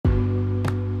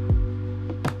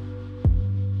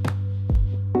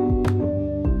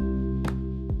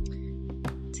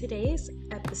Today's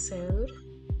episode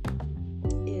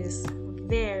is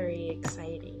very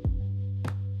exciting.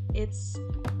 It's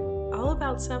all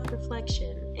about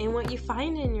self-reflection and what you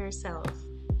find in yourself.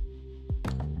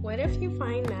 What if you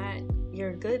find that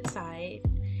your good side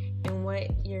and what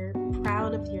you're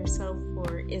proud of yourself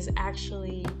for is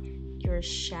actually your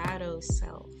shadow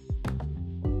self,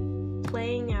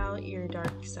 playing out your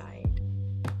dark side,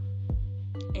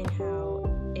 and how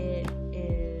it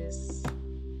is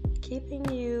keeping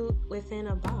you within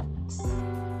a box?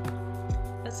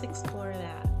 Let's explore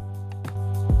that.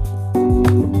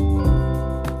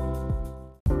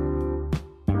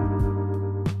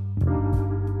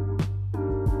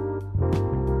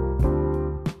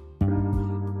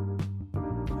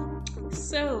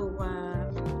 So,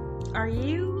 are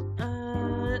you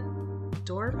a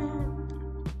doormat?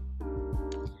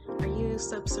 Are you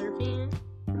subservient?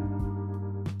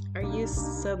 Are you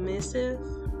submissive?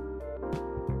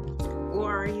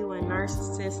 Or are you a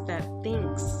narcissist that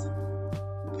thinks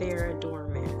they're a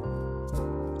doormat?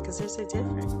 Because there's a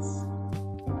difference.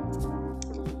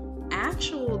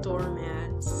 Actual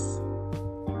doormats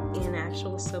and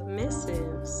actual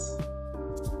submissives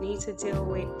need to deal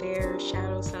with their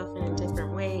shadow self in a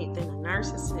different way than a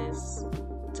narcissist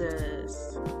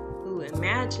does, who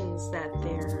imagines that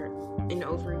they're an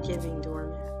overgiving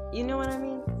doormat. You know what I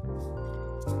mean?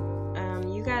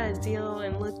 You gotta deal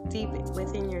and look deep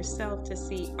within yourself to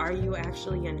see, are you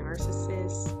actually a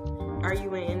narcissist? Are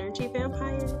you an energy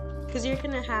vampire? Because you're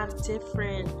gonna have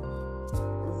different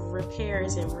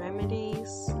repairs and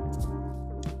remedies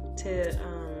to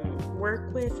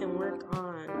work with and work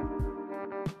on.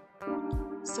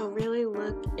 So really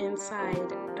look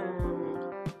inside.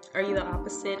 Are you the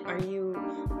opposite? Are you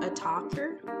a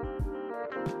talker?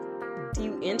 Do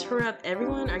you interrupt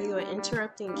everyone? Are you an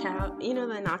interrupting cow? You know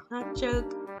the knock knock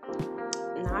joke?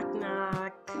 Knock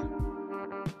knock.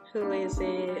 Who is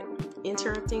it?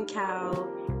 Interrupting cow,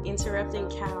 and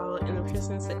the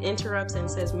person interrupts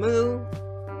and says moo.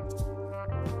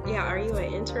 Yeah, are you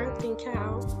an interrupting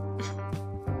cow?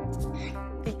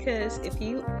 Because if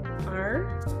you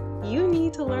are, you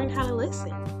need to learn how to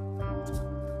listen.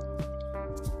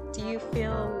 Do you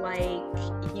feel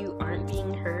like you aren't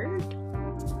being heard?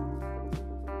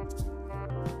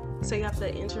 So you have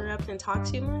to interrupt and talk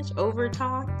too much, over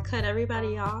talk, cut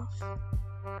everybody off.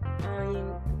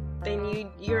 Then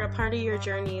you're a part of your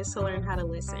journey is to learn how to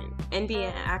listen and be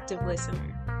an active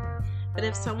listener. But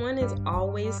if someone is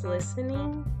always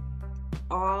listening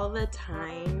all the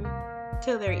time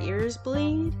till their ears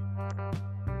bleed,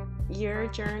 your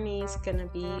journey's gonna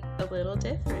be a little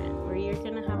different, where you're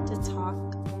gonna have to talk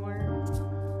more,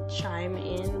 chime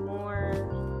in more,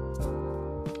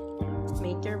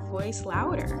 make your voice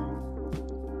louder.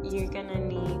 You're gonna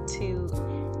need to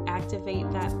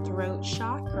activate that throat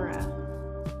chakra.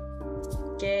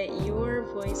 Get your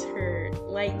voice heard.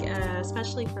 Like,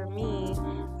 especially for me,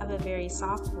 I have a very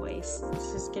soft voice.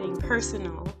 This is getting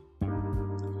personal.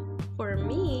 For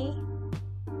me,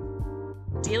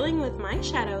 dealing with my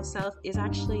shadow self is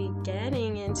actually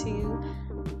getting into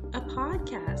a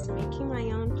podcast, making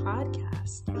my own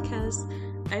podcast, because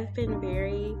I've been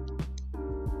very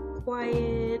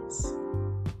quiet,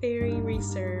 very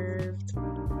reserved,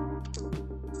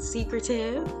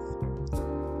 secretive,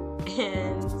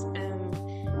 and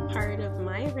part of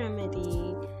my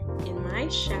remedy in my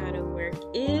shadow work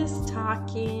is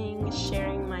talking,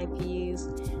 sharing my views,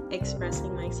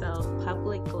 expressing myself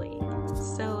publicly.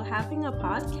 So having a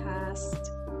podcast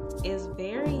is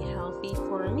very healthy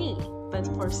for me, but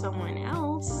for someone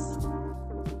else,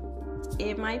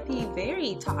 it might be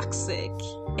very toxic,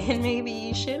 and maybe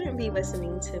you shouldn't be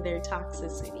listening to their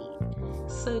toxicity.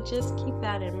 So just keep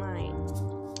that in mind.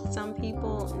 Some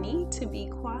people need to be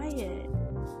quiet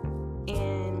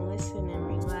and listen and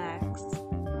relax,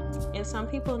 and some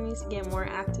people need to get more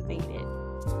activated.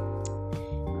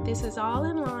 This is all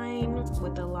in line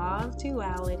with the law of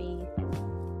duality.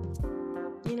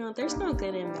 You know, there's no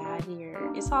good and bad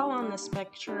here. It's all on the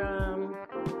spectrum.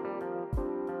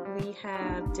 We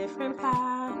have different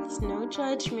paths, no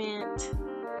judgment.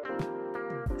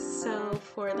 So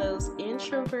for those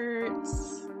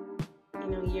introverts, you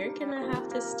know, you're gonna have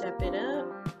to step it up.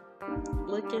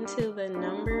 Look into the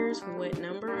numbers. What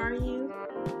number are you?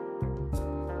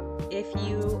 If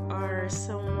you are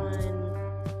someone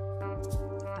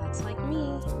that's like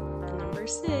me, a number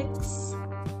 6,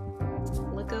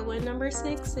 look at what number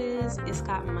 6 is. It's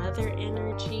got mother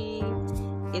energy.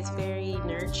 It's very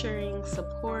nurturing,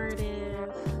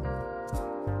 supportive.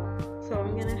 So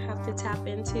I'm gonna have to tap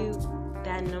into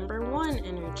that number 1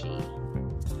 energy,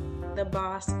 the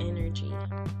boss energy,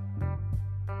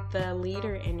 the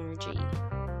leader energy.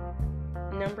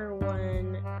 number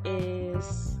 1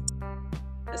 is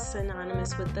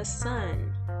synonymous with the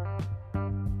sun.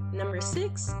 Number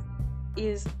 6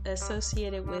 is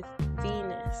associated with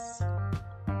Venus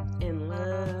and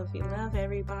love. You love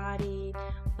everybody.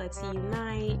 Let's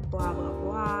unite, blah, blah,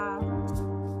 blah.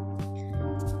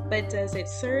 But does it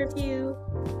serve you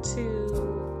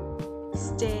to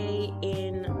stay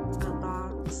in a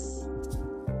box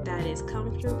that is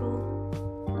comfortable?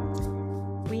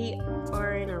 We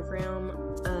are in a realm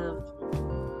of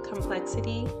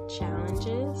complexity,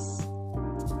 challenges,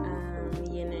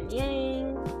 yin and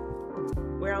yang.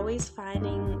 We're always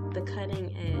finding the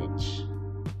cutting edge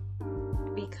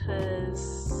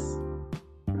because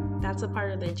that's a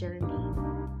part of the journey.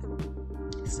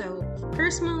 So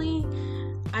personally,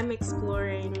 I'm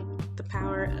exploring the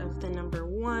power of the number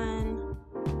 1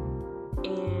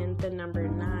 and the number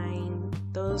 9.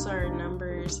 Those are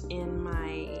numbers in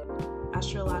my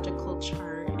astrological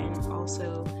chart and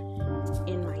also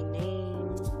in my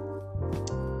name.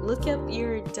 Look up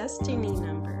your destiny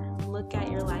number. Look at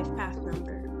your life path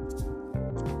number.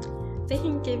 They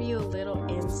can give you a little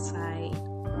insight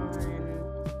on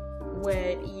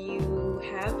what you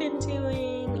have been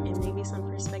doing and maybe some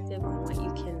perspective on what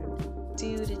you can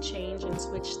do to change and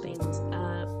switch things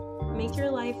up, make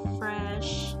your life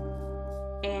fresh,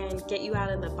 and get you out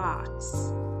of the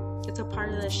box. It's a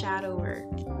part of the shadow work.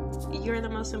 You're the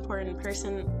most important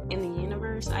person in the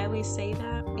universe. I always say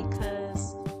that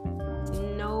because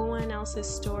no one else's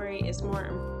story is more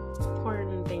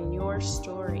important than your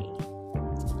story.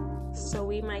 So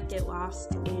we might get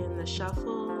lost in the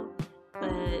shuffle,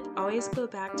 but always go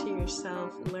back to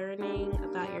yourself. Learning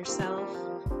about yourself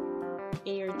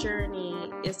in your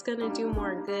journey is going to do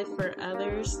more good for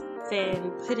others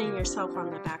than putting yourself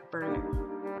on the back burner.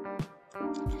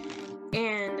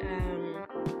 And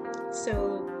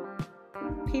so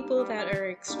people that are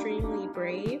extremely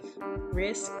brave,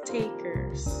 risk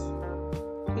takers,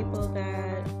 people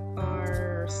that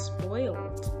are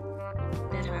spoiled,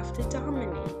 that have to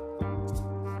dominate,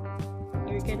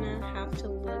 you're gonna have to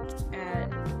look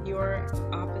at your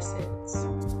opposites.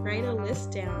 Write a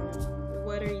list down.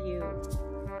 What are you?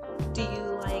 Do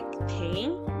you like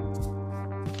pain?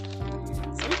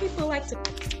 Some people like to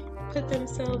put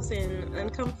themselves in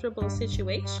uncomfortable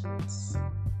situations.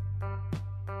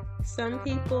 Some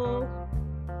people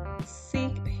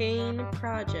seek pain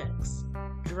projects,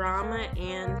 drama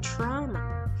and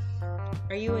trauma.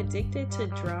 Are you addicted to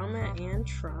drama and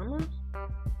trauma?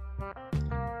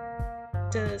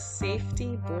 Does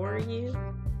safety bore you?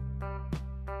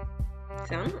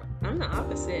 I'm the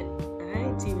opposite.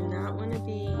 I do not want to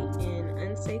be in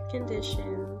unsafe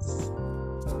conditions.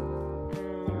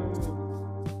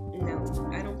 No,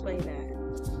 I don't play that.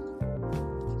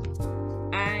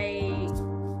 I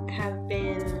have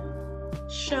been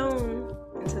shown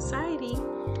in society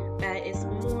that it's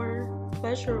more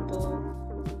pleasurable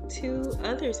to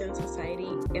others in society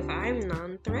if I'm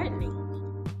non-threatening.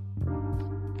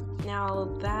 Now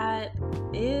that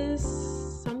is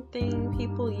something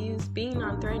people use. Being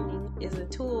non-threatening is a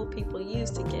tool people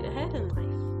use to get ahead in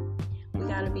life. We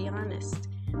gotta be honest.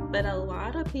 But a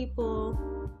lot of people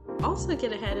also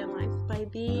get ahead in life by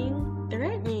being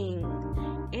threatening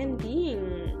and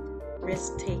being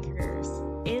risk takers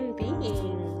and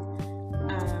being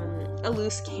a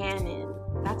loose cannon.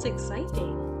 That's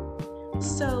exciting.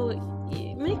 So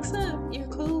mix up your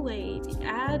Kool-Aid,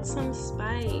 add some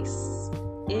spice.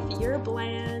 If you're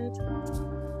bland,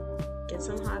 get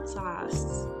some hot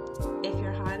sauce. If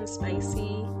you're hot and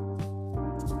spicy,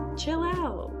 chill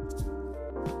out.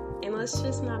 And let's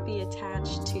just not be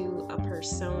attached to a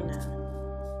persona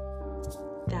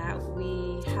that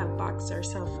we have boxed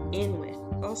ourselves in with.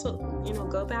 Also,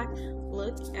 go back,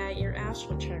 look at your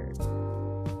astral chart.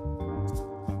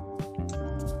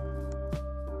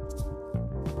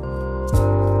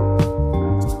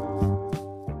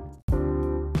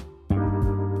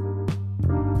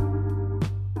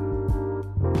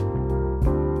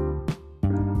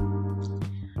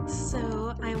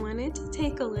 So I wanted to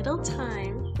take a little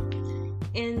time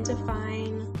and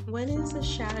define what is a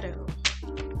shadow.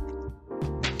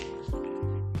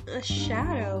 A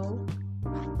shadow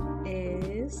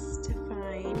is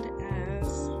defined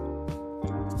as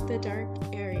the dark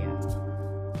area,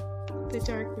 the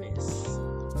darkness.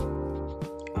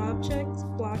 Objects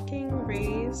blocking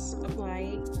rays of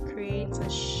light creates a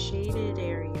shaded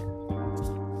area.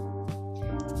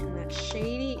 And that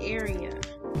shady area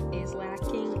is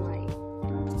lacking light.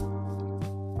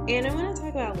 And I want to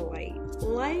talk about light.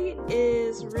 Light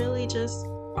is really just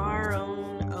our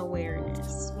own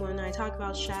awareness. When I talk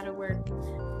about shadow work,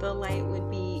 the light would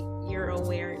be your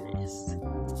awareness.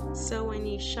 So when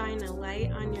you shine a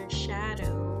light on your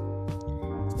shadow,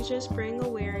 you just bring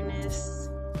awareness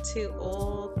to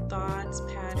old thoughts,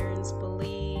 patterns,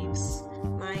 beliefs,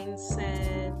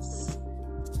 mindsets,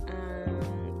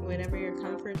 whatever your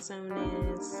comfort zone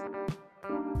is,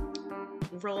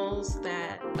 roles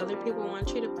that other people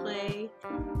want you to play,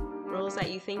 roles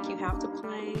that you think you have to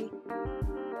play.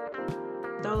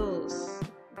 Those,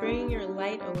 bring your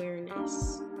light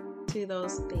awareness to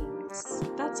those things.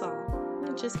 That's all.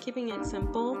 I'm just keeping it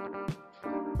simple.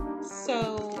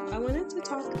 So I wanted to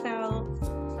talk about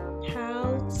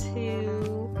how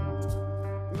to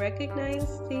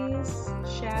recognize these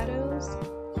shadows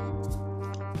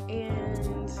and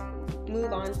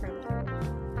move on from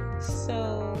them.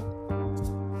 So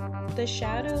the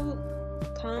shadow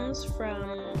comes from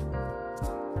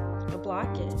a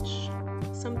blockage,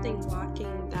 something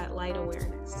blocking that light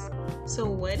awareness. So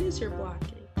what is your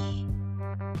blockage?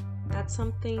 That's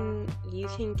something you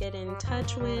can get in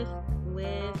touch with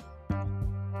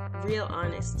real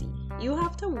honesty. You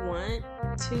have to want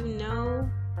to know,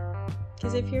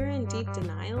 because if you're in deep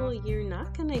denial, you're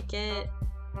not going to get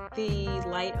the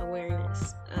light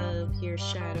awareness of your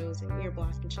shadows and your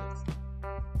blockages.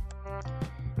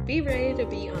 Be ready to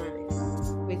be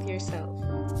honest with yourself.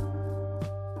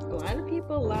 A lot of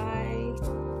people lie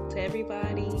to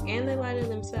everybody and they lie to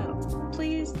themselves.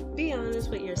 Please be honest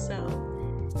with yourself.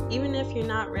 Even if you're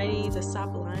not ready to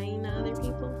stop lying to other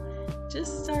people,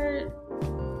 just start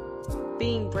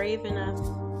being brave enough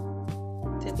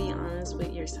to be honest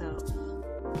with yourself.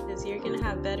 Because you're going to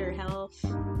have better health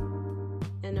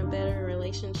and a better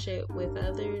relationship with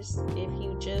others if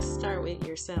you just start with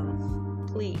yourself.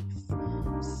 Please.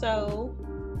 So,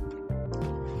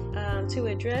 to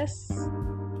address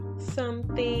some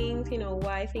things,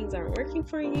 why things aren't working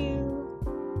for you,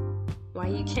 why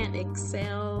you can't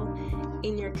excel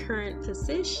in your current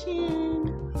position,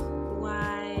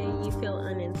 why you feel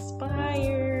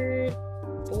uninspired,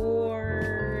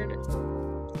 bored,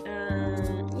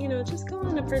 just go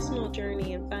on a personal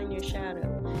journey and find your shadow.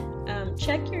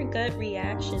 Check your gut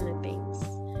reaction to things.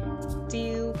 Do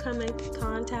you come in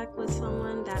contact with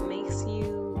someone that makes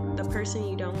you the person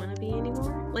you don't want to be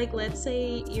anymore? Like, let's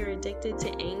say you're addicted to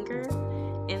anger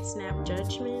and snap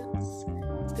judgments.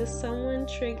 Does someone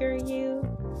trigger you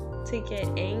to get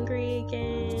angry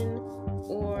again?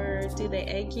 Or do they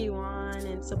egg you on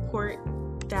and support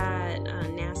that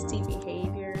nasty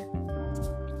behavior?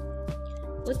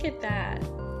 Look at that.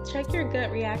 Check your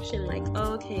gut reaction, like,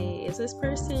 okay, is this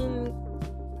person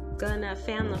gonna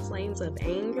fan the flames of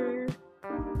anger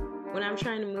when I'm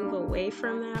trying to move away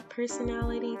from that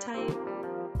personality type?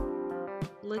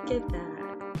 Look at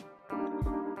that.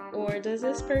 Or does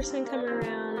this person come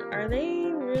around, are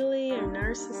they really a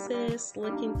narcissist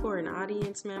looking for an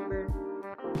audience member?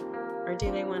 Or do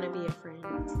they want to be a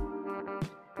friend?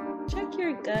 Check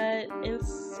your gut and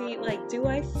see, like, do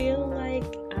I feel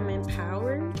like I'm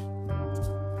empowered?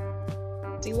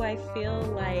 Do I feel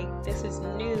like this is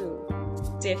new,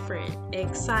 different,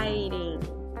 exciting,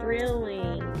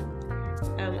 thrilling?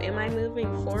 Am I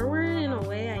moving forward in a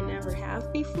way I never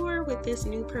have before with this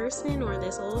new person or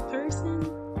this old person?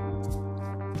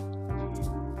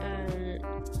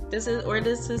 Does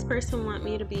this person want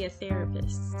me to be a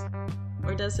therapist?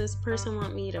 Or does this person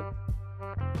want me to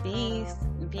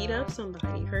beat up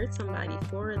somebody, hurt somebody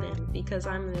for them because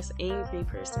I'm this angry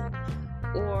person?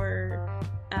 Or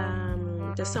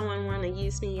does someone want to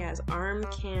use me as arm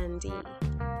candy?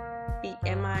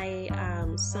 Am I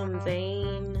some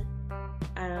vain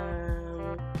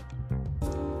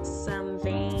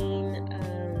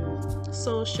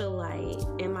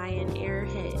socialite? Am I an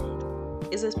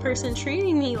airhead? Is this person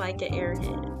treating me like an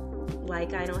airhead?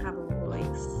 Like I don't have a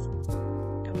voice?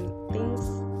 Things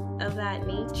of that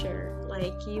nature.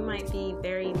 Like, you might be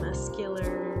very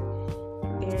muscular,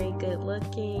 very good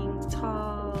looking,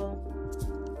 tall,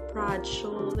 broad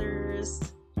shoulders,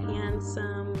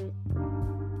 handsome,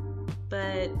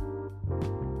 but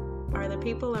are the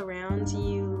people around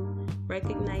you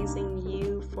recognizing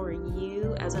you for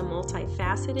you as a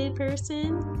multifaceted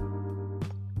person?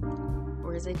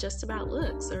 Or is it just about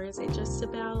looks? Or is it just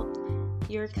about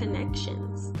your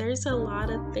connections? There's a lot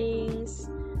of things.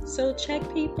 So check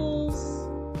people's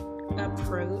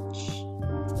approach.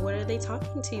 What are they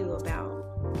talking to you about?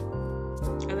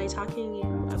 Are they talking to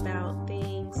you about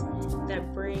things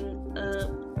that bring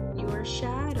up your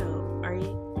shadow?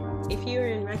 If you're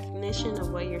in recognition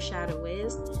of what your shadow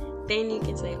is, then you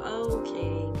can say,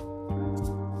 okay,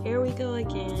 here we go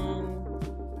again.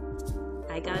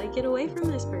 I gotta get away from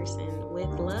this person with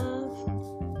love.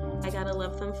 I gotta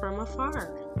love them from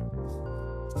afar.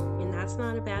 And that's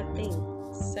not a bad thing.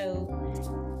 So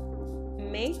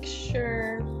make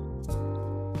sure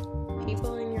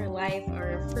people in your life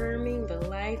are affirming the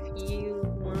life you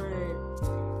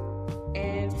want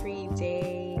every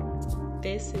day.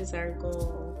 This is our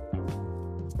goal.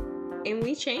 And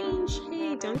we change.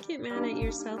 Hey, don't get mad at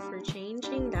yourself for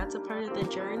changing. That's a part of the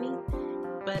journey.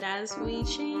 But as we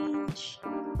change,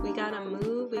 we gotta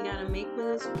move, we gotta make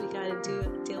moves, we gotta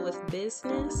deal with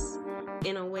business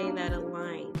in a way that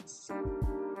aligns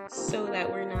so that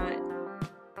we're not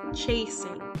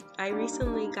chasing. I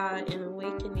recently got an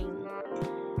awakening.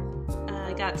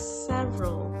 I got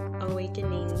several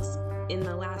awakenings in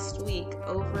the last week,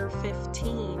 over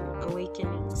 15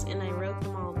 awakenings, and I wrote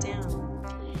them all down.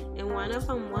 And one of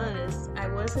them was, I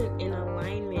wasn't in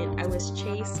alignment, I was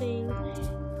chasing,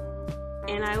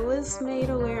 and I was made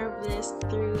aware of this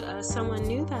through someone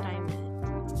new that I met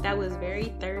that was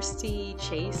very thirsty,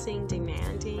 chasing,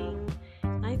 demanding.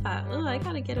 I thought, oh, I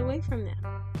gotta get away from them.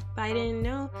 But I didn't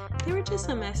know they were just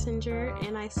a messenger,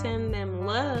 and I send them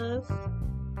love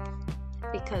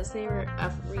because they were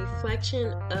a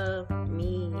reflection of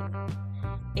me.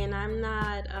 And I'm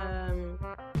not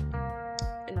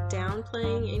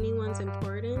downplaying anyone's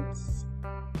importance,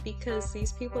 because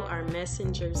these people are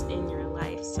messengers in your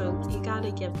life. So you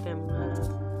gotta give them love.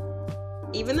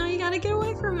 Even though you gotta get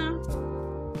away from them.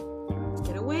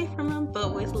 Get away from them,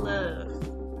 but with love.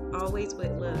 Always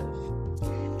with love.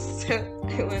 So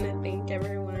I want to thank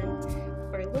everyone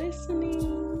for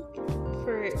listening,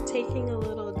 for taking a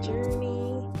little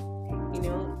journey. You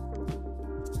know,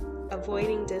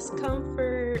 avoiding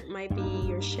discomfort might be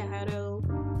your shadow.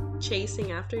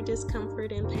 Chasing after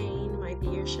discomfort and pain might be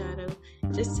your shadow.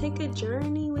 Just take a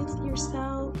journey with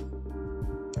yourself.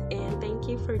 And thank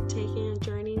you for taking a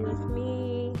journey with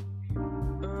me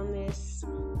on this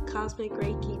Cosmic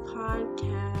Reiki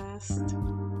podcast.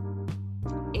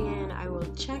 And I will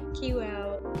check you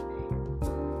out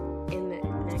in the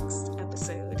next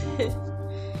episode.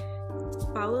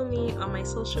 Follow me on my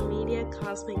social media,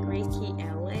 Cosmic Reiki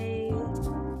LA.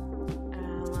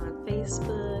 On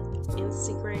Facebook,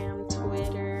 Instagram,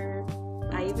 Twitter.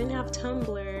 I even have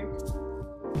Tumblr.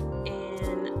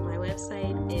 And my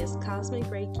website is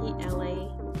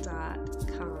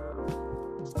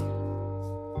cosmicreikiLA.com.